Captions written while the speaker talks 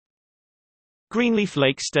Greenleaf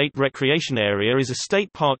Lake State Recreation Area is a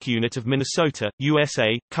state park unit of Minnesota,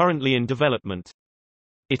 USA, currently in development.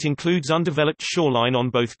 It includes undeveloped shoreline on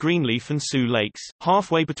both Greenleaf and Sioux Lakes,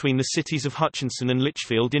 halfway between the cities of Hutchinson and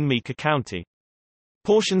Litchfield in Meeker County.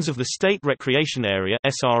 Portions of the State Recreation Area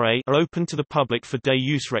 (SRA) are open to the public for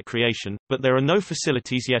day-use recreation, but there are no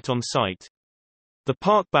facilities yet on site. The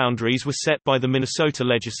park boundaries were set by the Minnesota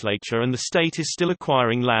legislature and the state is still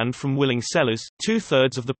acquiring land from willing sellers.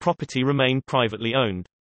 Two-thirds of the property remain privately owned.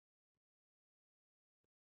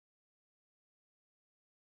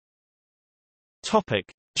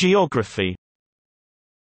 Topic: Geography.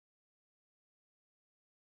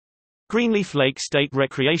 Greenleaf Lake State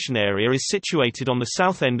Recreation Area is situated on the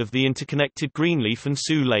south end of the interconnected Greenleaf and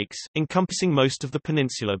Sioux Lakes, encompassing most of the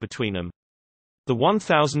peninsula between them. The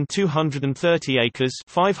 1,230 acres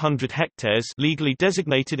 500 hectares legally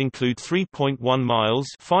designated include 3.1 miles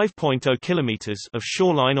 5.0 kilometers of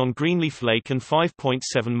shoreline on Greenleaf Lake and 5.7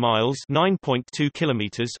 miles 9.2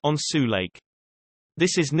 kilometers on Sioux Lake.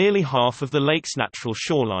 This is nearly half of the lake's natural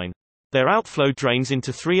shoreline. Their outflow drains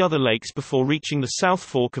into three other lakes before reaching the South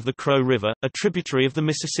Fork of the Crow River, a tributary of the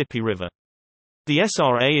Mississippi River. The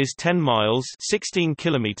SRA is 10 miles 16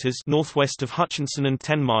 kilometers northwest of Hutchinson and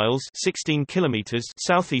 10 miles 16 kilometers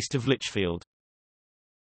southeast of Litchfield.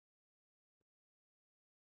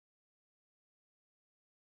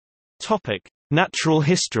 Topic: Natural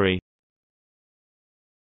history.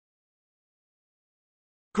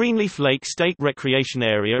 Greenleaf Lake State Recreation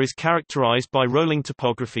Area is characterized by rolling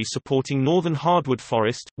topography supporting northern hardwood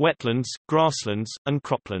forest, wetlands, grasslands, and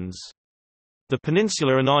croplands. The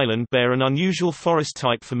peninsula and island bear an unusual forest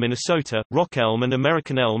type for Minnesota, rock elm and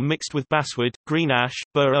American elm mixed with basswood, green ash,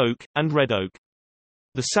 bur oak, and red oak.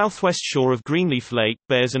 The southwest shore of Greenleaf Lake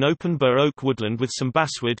bears an open bur oak woodland with some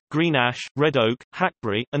basswood, green ash, red oak,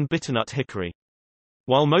 hackberry, and bitternut hickory.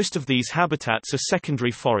 While most of these habitats are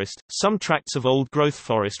secondary forest, some tracts of old-growth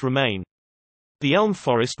forest remain. The elm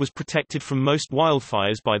forest was protected from most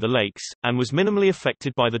wildfires by the lakes, and was minimally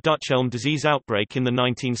affected by the Dutch elm disease outbreak in the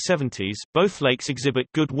 1970s. Both lakes exhibit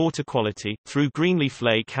good water quality, though Greenleaf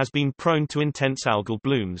Lake has been prone to intense algal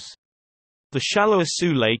blooms. The shallower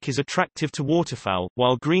Sioux Lake is attractive to waterfowl,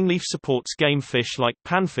 while Greenleaf supports game fish like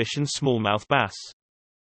panfish and smallmouth bass.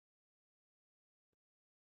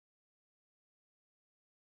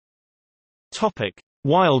 Topic: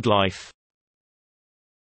 Wildlife.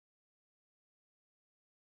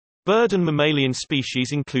 Bird and mammalian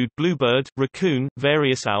species include bluebird, raccoon,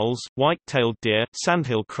 various owls, white-tailed deer,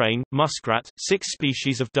 sandhill crane, muskrat, 6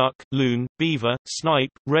 species of duck, loon, beaver,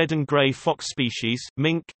 snipe, red and gray fox species,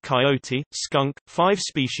 mink, coyote, skunk, 5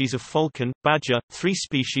 species of falcon, badger, 3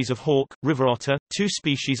 species of hawk, river otter, 2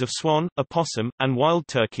 species of swan, opossum, and wild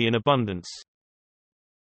turkey in abundance.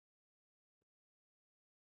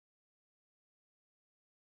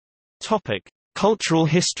 Topic: Cultural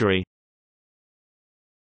history.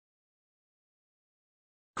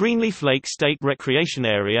 Greenleaf Lake State Recreation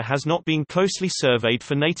Area has not been closely surveyed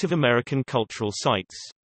for Native American cultural sites.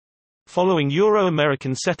 Following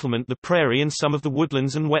Euro-American settlement, the prairie and some of the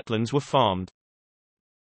woodlands and wetlands were farmed.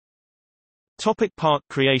 Park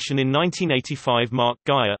creation. In 1985, Mark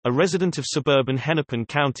Geyer, a resident of suburban Hennepin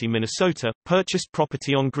County, Minnesota, purchased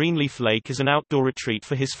property on Greenleaf Lake as an outdoor retreat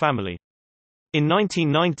for his family. In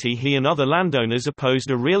 1990, he and other landowners opposed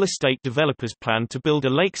a real estate developer's plan to build a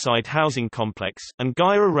lakeside housing complex, and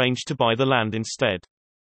Geyer arranged to buy the land instead.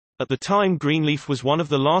 At the time, Greenleaf was one of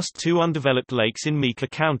the last 2 undeveloped lakes in Meeker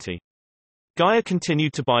County. Geyer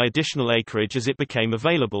continued to buy additional acreage as it became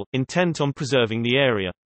available, intent on preserving the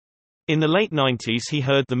area. In the late 90s, he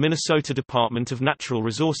heard the Minnesota Department of Natural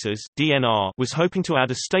Resources (DNR) was hoping to add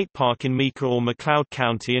a state park in Meeker or McLeod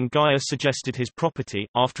County, and Geyer suggested his property.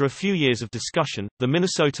 After a few years of discussion, the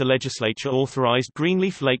Minnesota legislature authorized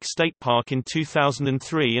Greenleaf Lake State Park in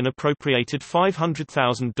 2003 and appropriated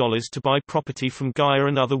 $500,000 to buy property from Geyer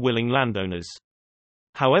and other willing landowners.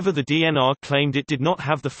 However, the DNR claimed it did not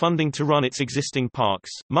have the funding to run its existing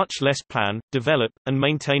parks, much less plan, develop, and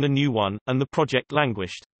maintain a new one, and the project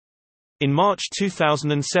languished. In March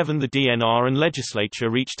 2007, the DNR and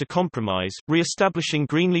legislature reached a compromise, re-establishing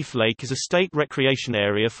Greenleaf Lake as a state recreation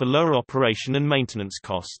area for lower operation and maintenance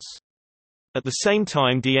costs. At the same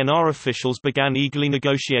time, DNR officials began eagerly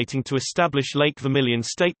negotiating to establish Lake Vermilion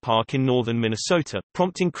State Park in northern Minnesota,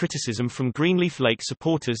 prompting criticism from Greenleaf Lake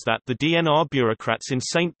supporters that the DNR bureaucrats in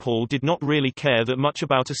St. Paul did not really care that much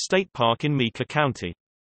about a state park in Meeker County.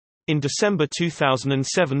 In December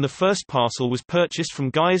 2007, the first parcel was purchased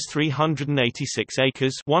from Geyer's 386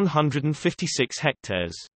 acres 156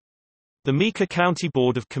 hectares. The Meeker County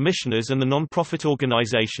Board of Commissioners and the nonprofit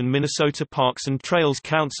organization Minnesota Parks and Trails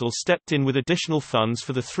Council stepped in with additional funds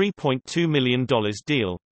for the $3.2 million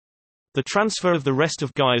deal. The transfer of the rest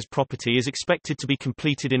of Gaia's property is expected to be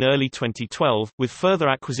completed in early 2012, with further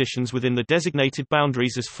acquisitions within the designated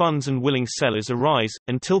boundaries as funds and willing sellers arise.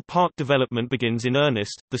 Until park development begins in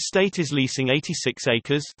earnest, the state is leasing 86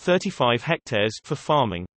 acres (35 hectares) for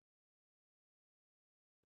farming.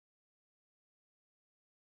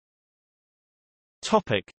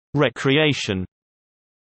 Topic: Recreation.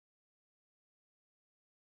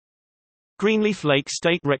 Greenleaf Lake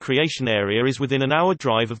State Recreation Area is within an hour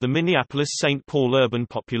drive of the Minneapolis-St. Paul urban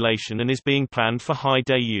population and is being planned for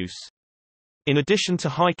high-day use. In addition to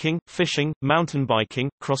hiking, fishing, mountain biking,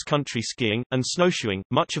 cross-country skiing, and snowshoeing,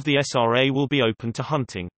 much of the SRA will be open to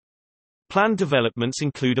hunting. Planned developments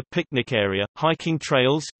include a picnic area, hiking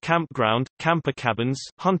trails, campground, camper cabins,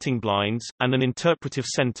 hunting blinds, and an interpretive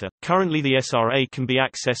center. Currently, the SRA can be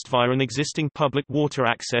accessed via an existing public water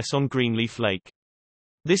access on Greenleaf Lake.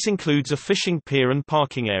 This includes a fishing pier and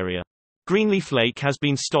parking area. Greenleaf Lake has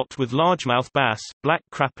been stocked with largemouth bass, black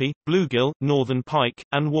crappie, bluegill, northern pike,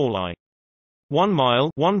 and walleye. 1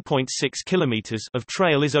 mile (1.6 kilometers) of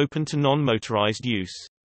trail is open to non-motorized use.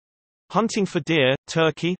 Hunting for deer,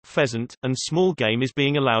 turkey, pheasant, and small game is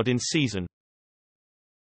being allowed in season.